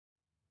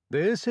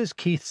This is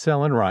Keith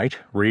Sellenwright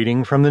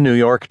reading from the New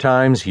York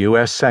Times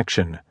U.S.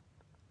 section.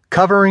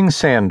 Covering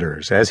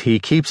Sanders as He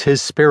Keeps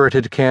His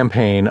Spirited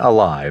Campaign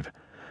Alive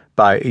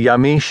by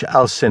Yamiche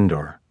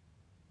Alcindor.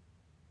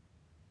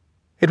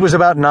 It was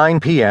about 9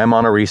 p.m.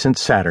 on a recent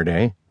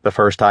Saturday, the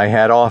first I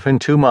had off in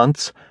 2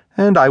 months,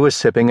 and I was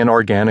sipping an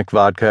organic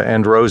vodka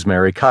and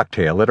rosemary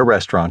cocktail at a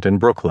restaurant in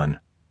Brooklyn.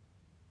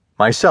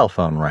 My cell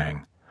phone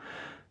rang.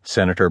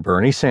 Senator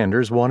Bernie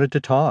Sanders wanted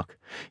to talk.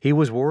 He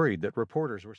was worried that reporters were